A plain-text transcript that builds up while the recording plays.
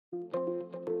In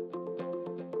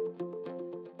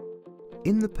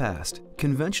the past,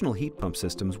 conventional heat pump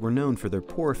systems were known for their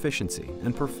poor efficiency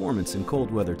and performance in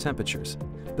cold weather temperatures,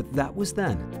 but that was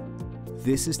then.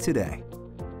 This is today.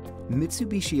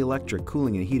 Mitsubishi Electric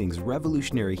Cooling and Heating's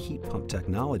revolutionary heat pump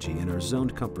technology and our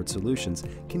zoned comfort solutions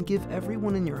can give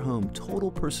everyone in your home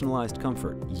total personalized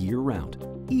comfort year-round,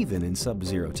 even in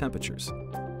sub-zero temperatures.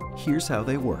 Here's how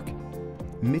they work.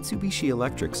 Mitsubishi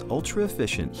Electric's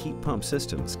ultra-efficient heat pump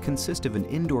systems consist of an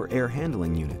indoor air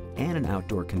handling unit and an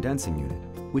outdoor condensing unit,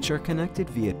 which are connected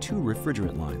via 2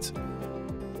 refrigerant lines.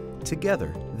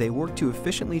 Together, they work to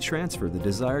efficiently transfer the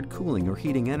desired cooling or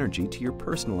heating energy to your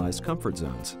personalized comfort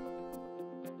zones.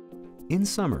 In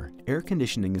summer, air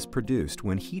conditioning is produced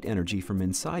when heat energy from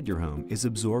inside your home is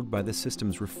absorbed by the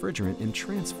system's refrigerant and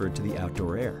transferred to the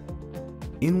outdoor air.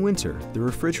 In winter, the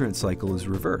refrigerant cycle is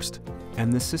reversed,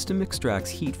 and the system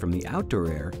extracts heat from the outdoor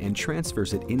air and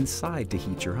transfers it inside to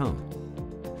heat your home.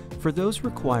 For those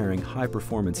requiring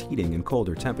high-performance heating in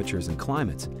colder temperatures and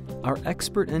climates, our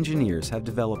expert engineers have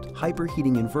developed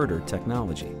hyperheating inverter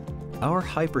technology. Our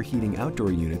hyperheating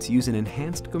outdoor units use an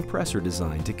enhanced compressor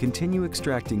design to continue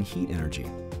extracting heat energy,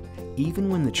 even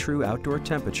when the true outdoor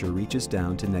temperature reaches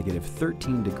down to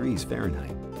 -13 degrees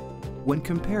Fahrenheit. When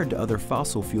compared to other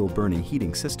fossil fuel burning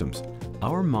heating systems,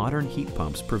 our modern heat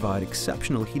pumps provide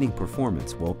exceptional heating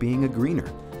performance while being a greener,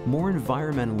 more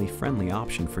environmentally friendly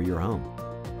option for your home.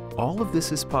 All of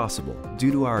this is possible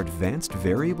due to our advanced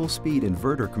variable speed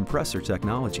inverter compressor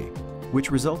technology,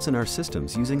 which results in our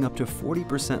systems using up to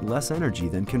 40% less energy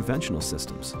than conventional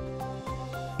systems.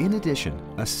 In addition,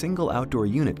 a single outdoor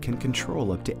unit can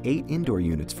control up to 8 indoor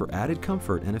units for added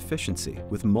comfort and efficiency,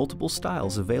 with multiple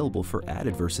styles available for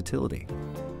added versatility.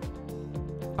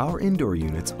 Our indoor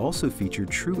units also feature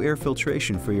true air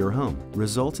filtration for your home,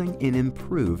 resulting in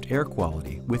improved air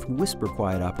quality with whisper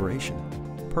quiet operation,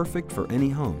 perfect for any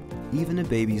home, even a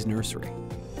baby's nursery.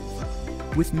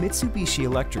 With Mitsubishi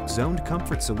Electric zoned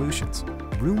comfort solutions,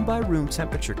 room-by-room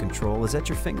temperature control is at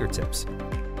your fingertips.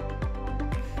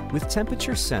 With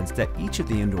temperature sensed at each of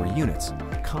the indoor units,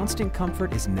 constant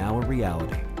comfort is now a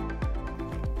reality.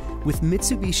 With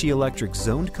Mitsubishi Electric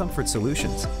zoned comfort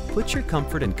solutions, put your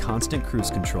comfort in constant cruise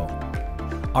control.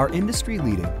 Our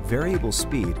industry-leading, variable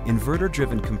speed,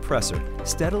 inverter-driven compressor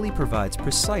steadily provides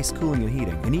precise cooling and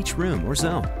heating in each room or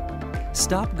zone.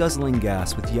 Stop guzzling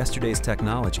gas with yesterday's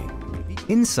technology.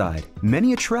 Inside,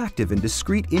 many attractive and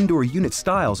discreet indoor unit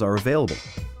styles are available.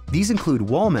 These include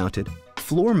wall-mounted,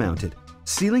 floor-mounted,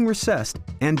 ceiling recessed,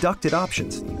 and ducted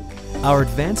options. Our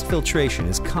advanced filtration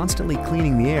is constantly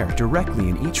cleaning the air directly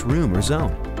in each room or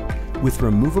zone. With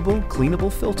removable,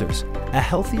 cleanable filters, a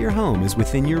healthier home is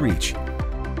within your reach.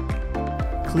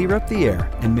 Clear up the air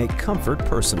and make comfort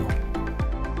personal.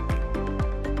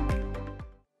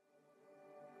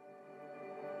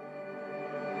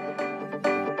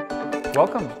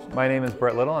 Welcome. My name is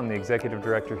Brett Little. I'm the Executive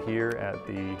Director here at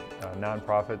the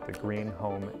nonprofit, the Green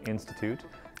Home Institute.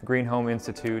 The Green Home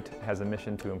Institute has a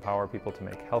mission to empower people to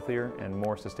make healthier and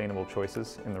more sustainable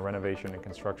choices in the renovation and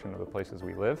construction of the places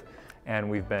we live. And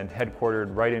we've been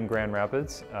headquartered right in Grand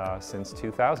Rapids since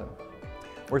 2000.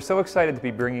 We're so excited to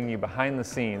be bringing you behind the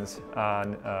scenes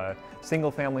on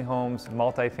single-family homes,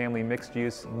 multifamily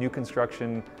mixed-use, new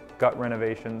construction, gut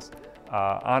renovations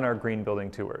on our green building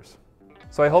tours.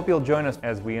 So I hope you'll join us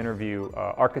as we interview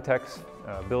architects,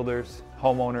 builders,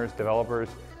 homeowners, developers,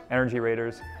 energy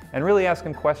raters, and really ask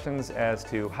them questions as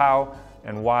to how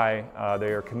and why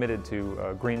they are committed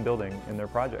to green building in their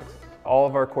projects. All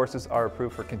of our courses are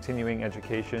approved for continuing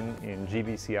education in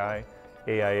GBCI,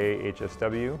 AIA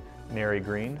HSW, NARI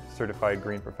Green, Certified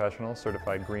Green Professional,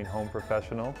 Certified Green Home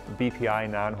Professional, BPI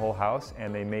Non-Whole House,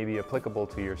 and they may be applicable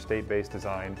to your state-based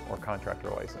design or contractor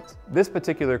license. This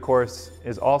particular course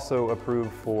is also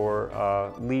approved for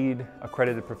LEED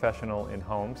Accredited Professional in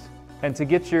Homes. And to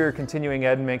get your continuing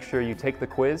ed, make sure you take the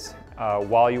quiz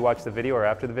while you watch the video or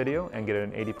after the video and get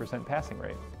an 80% passing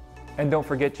rate. And don't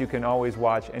forget, you can always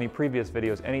watch any previous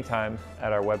videos anytime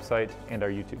at our website and our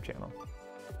YouTube channel.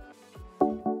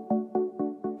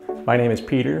 My name is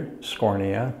Peter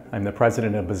Scornia. I'm the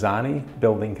president of Bazzani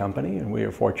Building Company, and we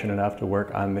are fortunate enough to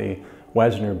work on the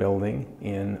Wesner building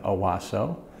in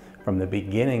Owasso. From the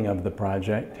beginning of the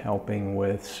project, helping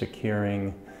with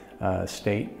securing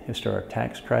state historic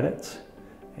tax credits,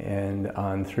 and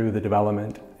on through the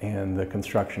development and the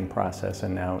construction process,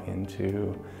 and now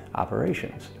into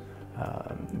operations.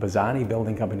 Bazzani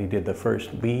Building Company did the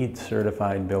first LEED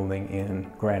certified building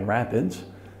in Grand Rapids,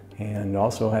 and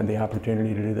also had the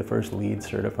opportunity to do the first LEED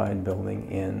certified building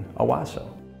in Owasso.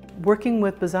 Working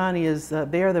with Bazzani is,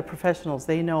 they are the professionals.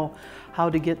 They know how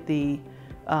to get the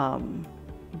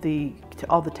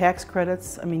all the tax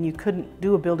credits. I mean, you couldn't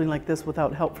do a building like this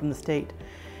without help from the state.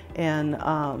 And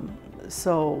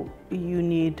so you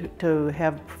need to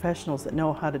have professionals that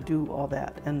know how to do all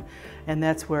that. And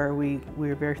that's where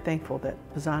we're very thankful that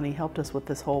Bazzani helped us with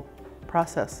this whole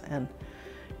process. And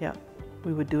yeah,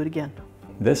 we would do it again.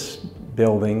 This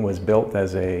building was built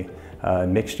as a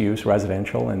mixed-use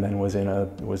residential, and then was in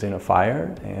a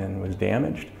fire and was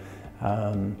damaged.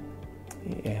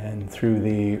 And through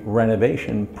the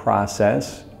renovation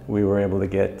process, we were able to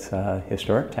get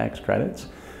historic tax credits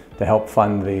to help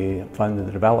fund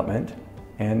the development,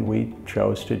 and we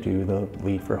chose to do the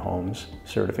LEED for Homes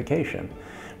certification.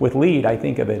 With LEED, I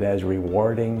think of it as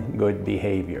rewarding good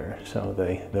behavior. So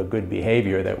the good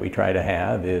behavior that we try to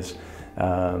have is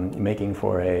making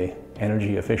for a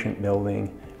energy efficient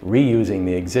building. Reusing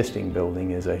the existing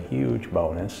building is a huge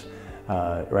bonus.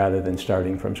 Rather than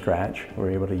starting from scratch,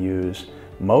 we're able to use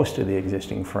most of the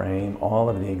existing frame, all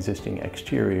of the existing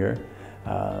exterior,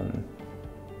 so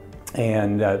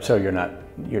you're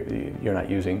not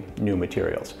using new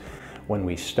materials. When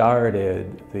we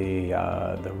started, the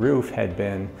roof had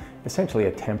been essentially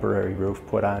a temporary roof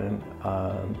put on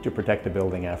to protect the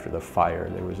building after the fire.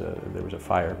 There was a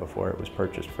fire before it was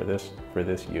purchased for this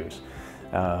use.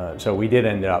 So we did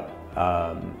end up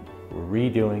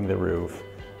redoing the roof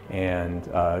and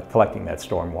collecting that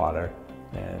stormwater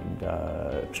and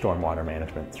stormwater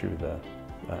management through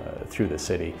the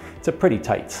city. It's a pretty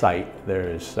tight site.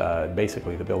 There's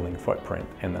basically the building footprint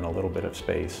and then a little bit of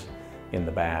space in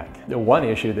the back. The one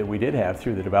issue that we did have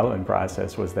through the development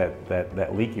process was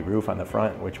that leaky roof on the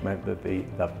front, which meant that the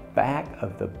back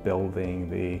of the building,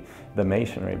 the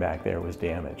masonry back there was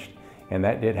damaged. And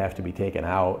that did have to be taken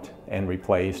out and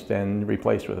replaced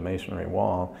with a masonry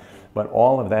wall. But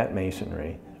all of that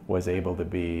masonry was able to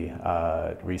be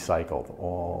recycled,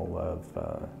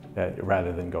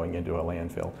 rather than going into a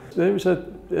landfill. There was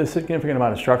a significant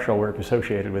amount of structural work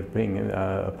associated with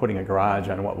putting a garage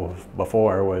on what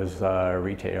before was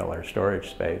retail or storage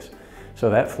space. So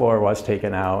that floor was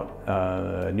taken out,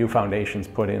 new foundations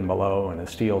put in below, and a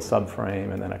steel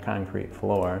subframe, and then a concrete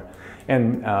floor,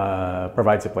 and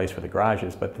provides a place for the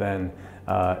garages. But then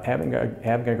having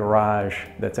a garage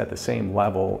that's at the same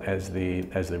level as the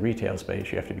retail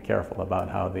space, you have to be careful about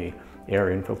how the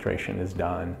air infiltration is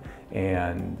done,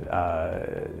 and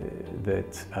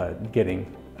getting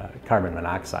carbon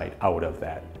monoxide out of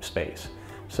that space.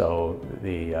 So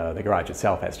the garage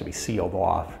itself has to be sealed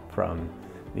off from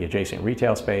the adjacent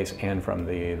retail space and from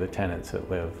the tenants that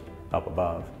live up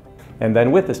above. And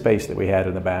then with the space that we had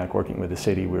in the back, working with the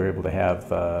city, we were able to have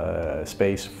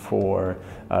space for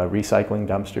recycling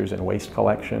dumpsters and waste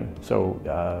collection. So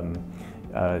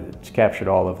it's captured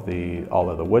all of the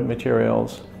wood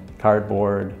materials,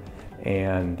 cardboard,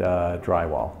 and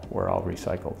drywall were all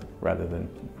recycled rather than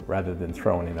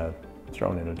thrown in a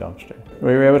dumpster.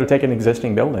 We were able to take an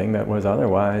existing building that was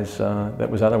otherwise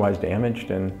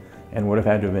damaged and would have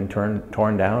had to have been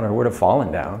torn down or would have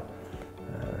fallen down.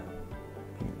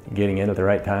 Getting in at the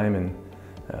right time and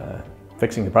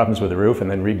fixing the problems with the roof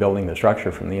and then rebuilding the structure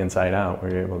from the inside out, we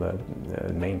were able to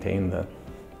maintain the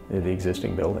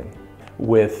existing building.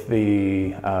 With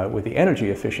the energy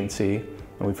efficiency,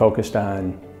 we focused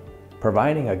on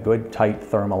providing a good tight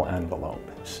thermal envelope.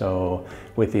 So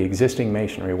with the existing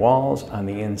masonry walls, on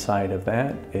the inside of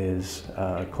that is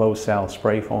closed cell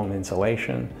spray foam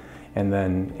insulation, and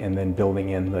then building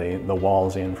in the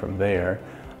walls in from there,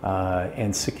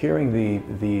 and securing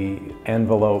the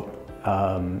envelope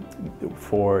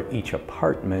for each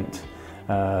apartment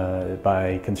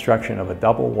by construction of a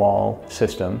double wall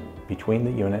system between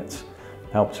the units.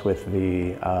 Helps with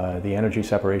the energy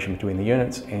separation between the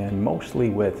units, and mostly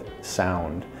with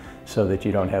sound, so that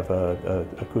you don't have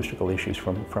acoustical issues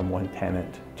from one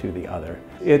tenant to the other.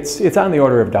 It's on the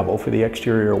order of double for the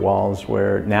exterior walls,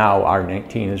 where now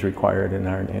R19 is required,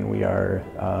 and we are,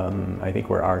 I think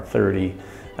we're R30.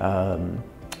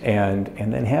 And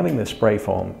then having the spray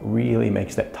foam really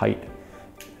makes that tight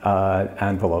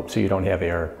envelope so you don't have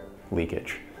air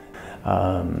leakage.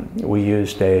 We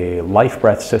used a life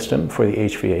breath system for the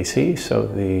HVAC, so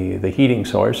the heating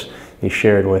source is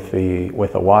shared with the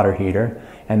water heater.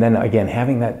 And then again,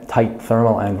 having that tight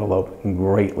thermal envelope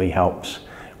greatly helps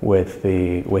with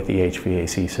the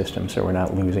HVAC system, so we're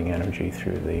not losing energy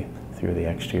through the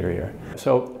exterior.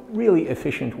 So really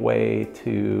efficient way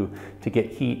to get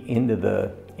heat into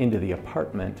the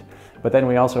apartment. But then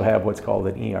we also have what's called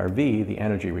an ERV, the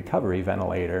energy recovery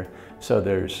ventilator. So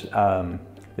there's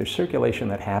circulation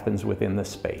that happens within the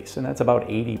space, and that's about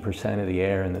 80% of the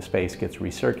air in the space gets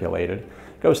recirculated.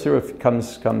 Goes through,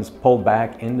 comes pulled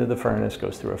back into the furnace,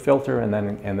 goes through a filter, and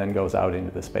then goes out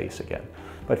into the space again.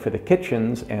 But for the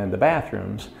kitchens and the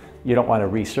bathrooms, you don't want to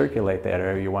recirculate that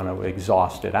air, you want to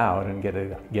exhaust it out and get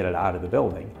it out of the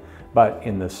building. But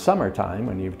in the summertime,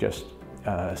 when you've just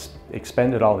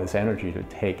expended all this energy to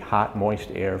take hot, moist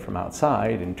air from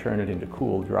outside and turn it into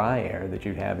cool, dry air that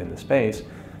you have in the space,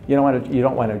 you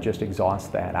don't want to just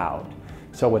exhaust that out.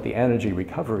 So what the energy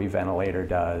recovery ventilator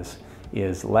does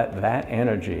is let that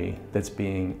energy that's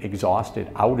being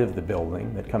exhausted out of the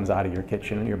building, that comes out of your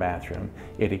kitchen and your bathroom,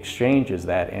 it exchanges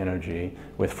that energy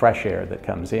with fresh air that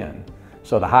comes in.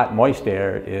 So the hot, moist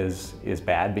air is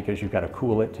bad because you've got to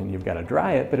cool it and you've got to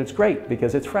dry it, but it's great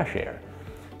because it's fresh air.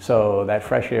 So that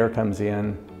fresh air comes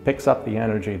in, picks up the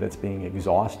energy that's being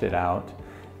exhausted out,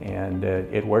 and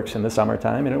it works in the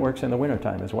summertime and it works in the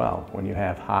wintertime as well. When you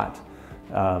have hot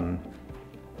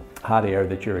air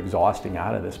that you're exhausting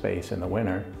out of the space in the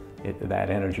winter,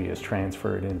 that energy is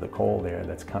transferred into the cold air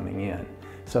that's coming in.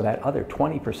 So that other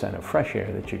 20% of fresh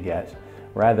air that you get,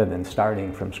 rather than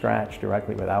starting from scratch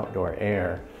directly with outdoor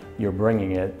air, you're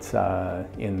bringing it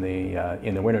in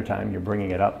the wintertime, you're bringing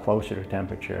it up closer to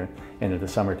temperature, and in the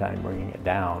summertime bringing it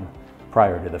down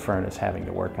prior to the furnace having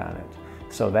to work on it.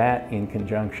 So that, in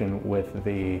conjunction with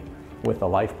the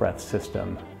Life Breath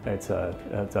system, it's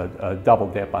a double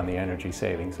dip on the energy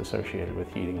savings associated with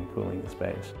heating and cooling the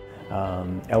space.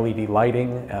 LED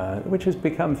lighting, which has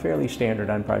become fairly standard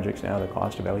on projects now. The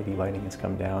cost of LED lighting has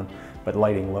come down, but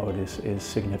lighting load is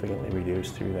significantly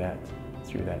reduced through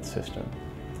that system.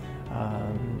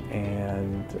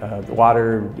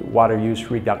 Water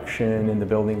use reduction in the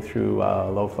building through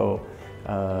low flow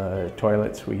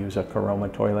toilets. We use a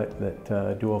Caroma toilet,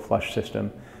 that dual flush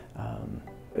system.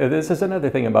 This is another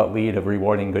thing about LEED, of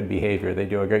rewarding good behavior. They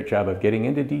do a great job of getting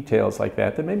into details like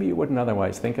that maybe you wouldn't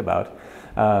otherwise think about.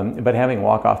 But having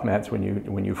walk-off mats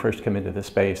when you first come into the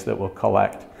space that will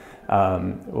collect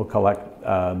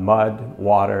mud,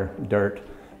 water, dirt,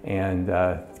 and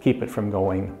keep it from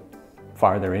going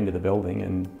farther into the building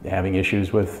and having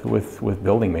issues with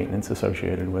building maintenance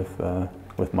associated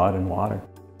with mud and water.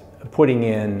 Putting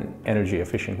in energy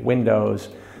efficient windows,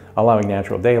 allowing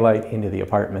natural daylight into the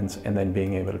apartments, and then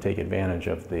being able to take advantage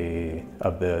of the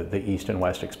east and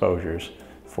west exposures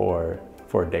for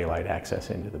daylight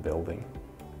access into the building.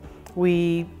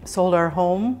 We sold our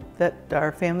home that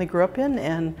our family grew up in,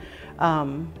 and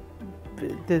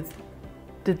did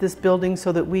this building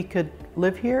so that we could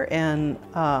live here, and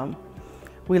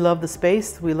we love the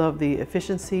space, we love the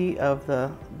efficiency of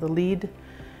the LEED.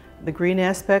 The green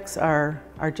aspects are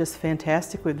just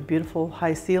fantastic, with beautiful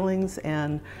high ceilings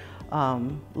and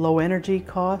low energy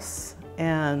costs,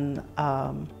 and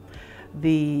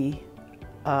the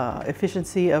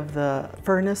efficiency of the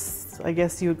furnace, I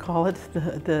guess you would call it,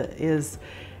 is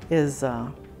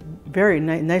very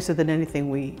nicer than anything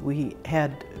we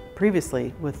had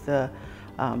previously. With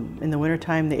in the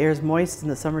wintertime the air is moist, in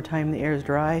the summertime the air is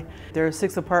dry. There are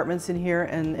 6 apartments in here,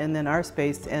 and then our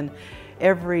space, and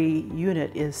every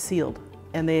unit is sealed,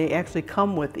 and they actually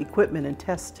come with equipment and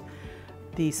test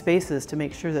the spaces to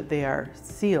make sure that they are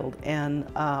sealed. And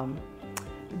I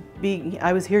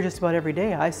was here just about every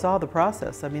day. I saw the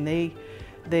process. I mean, the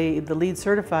LEED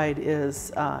certified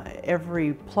is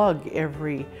every plug,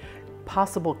 every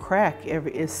possible crack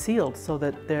is sealed so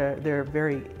that they're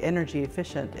very energy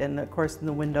efficient. And of course, in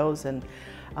the windows and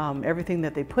everything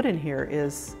that they put in here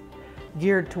is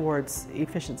geared towards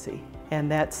efficiency,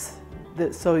 and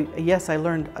so yes, I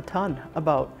learned a ton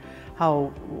about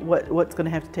what's going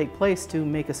to have to take place to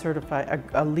make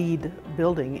a LEED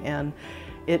building. And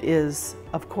it is,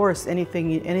 of course,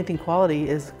 anything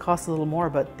quality costs a little more,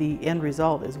 but the end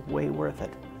result is way worth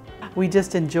it. We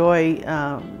just enjoy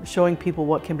showing people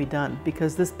what can be done,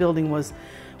 because this building was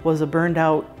a burned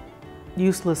out,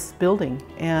 useless building,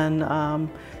 and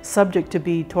subject to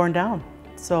be torn down.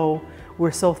 So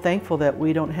we're so thankful that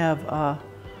we don't have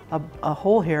a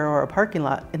hole here or a parking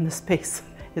lot in this space.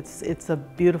 It's a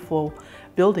beautiful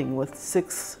building with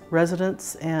 6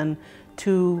 residents and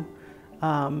 2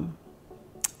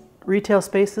 retail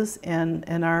spaces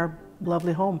and our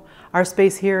lovely home. Our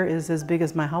space here is as big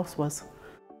as my house was.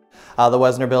 The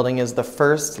Wesner building is the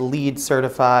first LEED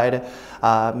certified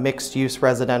mixed-use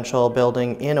residential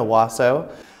building in Owasso.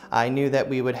 I knew that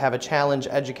we would have a challenge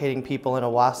educating people in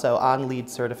Owasso on LEED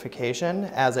certification,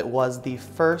 as it was the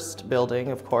first building,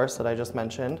 of course, that I just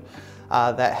mentioned,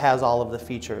 that has all of the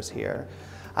features here.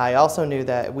 I also knew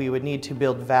that we would need to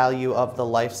build value of the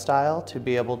lifestyle to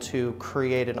be able to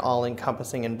create an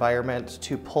all-encompassing environment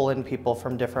to pull in people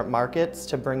from different markets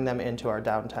to bring them into our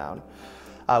downtown.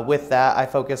 With that, I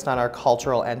focused on our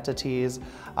cultural entities,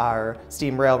 our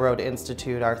Steam Railroad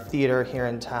Institute, our theater here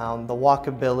in town, the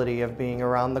walkability of being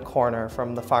around the corner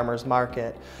from the farmers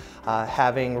market,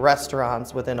 having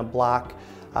restaurants within a block,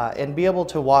 and be able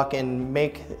to walk and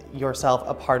make yourself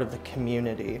a part of the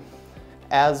community.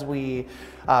 As we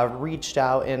reached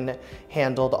out and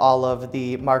handled all of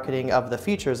the marketing of the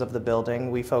features of the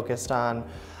building, we focused on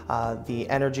the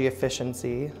energy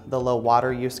efficiency, the low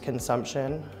water use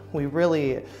consumption. We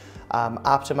really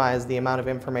optimized the amount of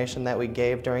information that we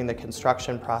gave during the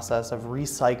construction process of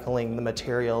recycling the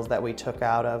materials that we took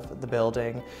out of the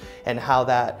building and how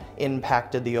that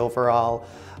impacted the overall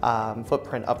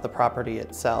footprint of the property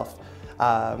itself.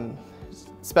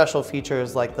 Special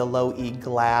features like the low E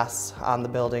glass on the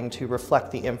building to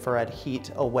reflect the infrared heat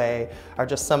away are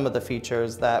just some of the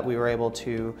features that we were able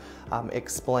to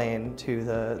explain to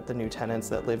the new tenants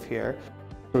that live here.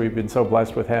 We've been so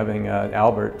blessed with having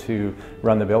Albert to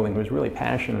run the building, who's really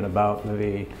passionate about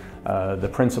the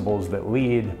principles that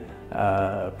LEED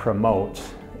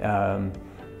promotes.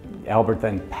 Albert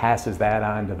then passes that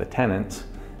on to the tenants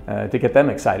to get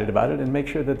them excited about it and make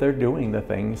sure that they're doing the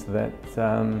things that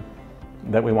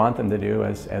that we want them to do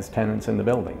as tenants in the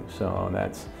building. So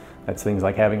that's things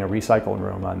like having a recycle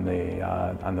room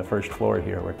on the first floor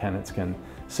here, where tenants can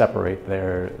separate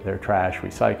their trash,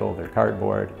 recycle their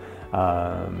cardboard,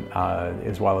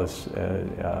 as well as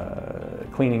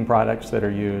cleaning products that are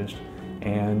used,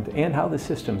 and how the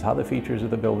systems, how the features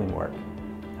of the building work,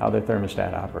 how their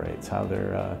thermostat operates, how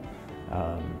their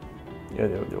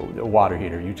water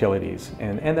heater, utilities,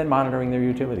 and then monitoring their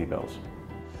utility bills.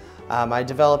 I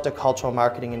developed a cultural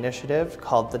marketing initiative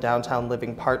called the Downtown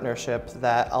Living Partnership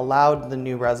that allowed the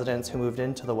new residents who moved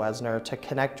into the Wesner to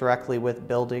connect directly with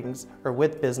buildings or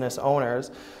with business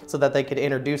owners so that they could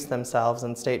introduce themselves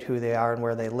and state who they are and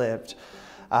where they lived.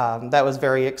 That was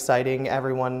very exciting.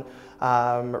 Everyone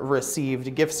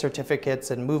received gift certificates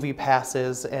and movie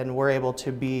passes and were able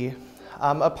to be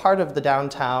a part of the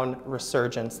downtown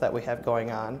resurgence that we have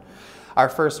going on. Our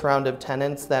first round of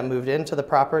tenants that moved into the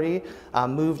property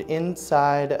moved to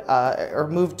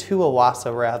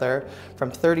Owasso rather,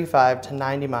 from 35 to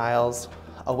 90 miles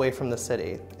away from the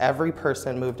city. Every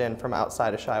person moved in from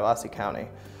outside of Shiawassee County.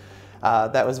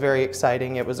 That was very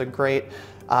exciting. It was a great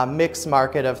mixed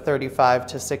market of 35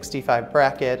 to 65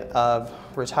 bracket of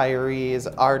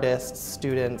retirees, artists,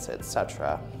 students,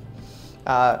 etc.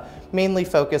 Mainly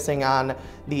focusing on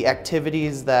the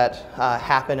activities that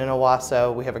happen in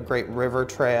Owasso. We have a great river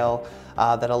trail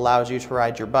that allows you to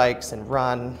ride your bikes and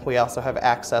run. We also have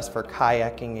access for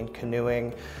kayaking and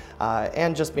canoeing,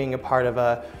 and just being a part of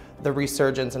the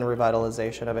resurgence and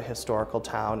revitalization of a historical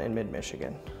town in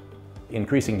mid-Michigan.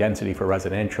 Increasing density for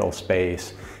residential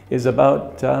space is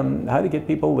about how to get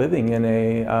people living in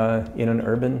an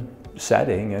urban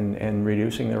setting and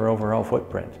reducing their overall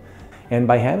footprint. And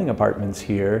by having apartments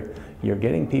here, you're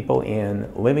getting people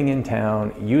in, living in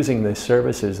town, using the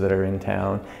services that are in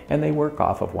town, and they work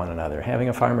off of one another. Having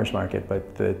a farmer's market,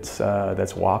 but that's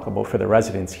walkable for the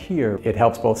residents here, it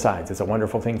helps both sides. It's a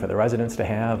wonderful thing for the residents to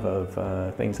have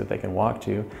of things that they can walk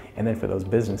to, and then for those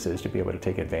businesses to be able to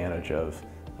take advantage of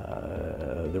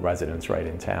the residents right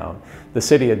in town. The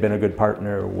city had been a good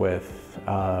partner with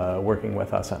working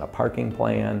with us on a parking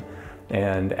plan,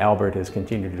 and Albert has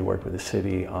continued to work with the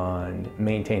city on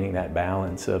maintaining that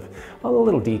balance of all the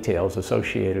little details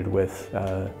associated with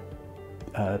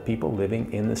people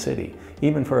living in the city.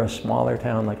 Even for a smaller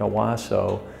town like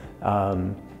Owasso,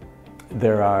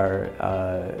 there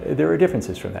are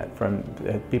differences from that. From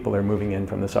people are moving in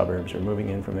from the suburbs or moving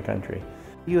in from the country.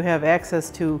 You have access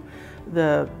to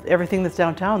everything that's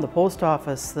downtown, the post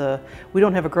office. We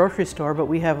don't have a grocery store, but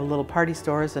we have a little party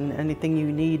stores, and anything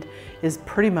you need is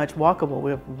pretty much walkable.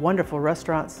 We have wonderful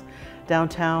restaurants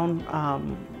downtown.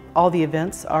 All the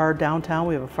events are downtown.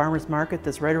 We have a farmer's market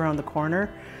that's right around the corner.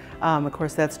 Of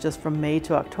course, that's just from May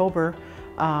to October.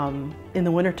 In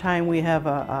the wintertime, we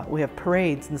have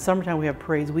parades. In the summertime, we have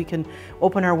parades. We can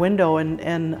open our window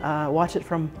and watch it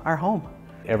from our home.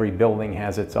 Every building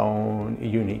has its own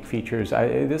unique features.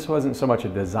 This wasn't so much a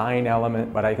design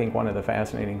element, but I think one of the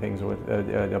fascinating things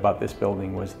about this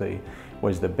building was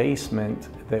the basement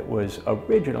that was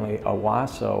originally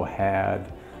Owasso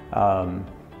had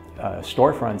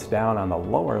storefronts down on the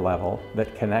lower level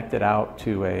that connected out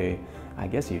to I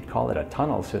guess you'd call it a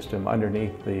tunnel system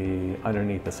underneath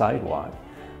the sidewalk.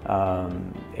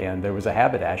 And there was a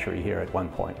haberdashery here at one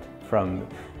point. From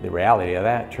the reality of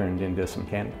that turned into some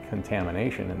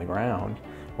contamination in the ground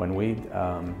when we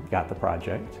got the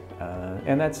project,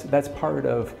 and that's part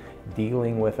of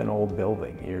dealing with an old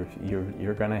building.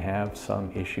 You're going to have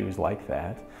some issues like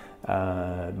that,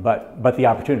 but the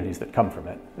opportunities that come from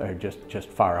it are just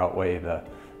far outweigh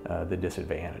the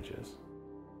disadvantages.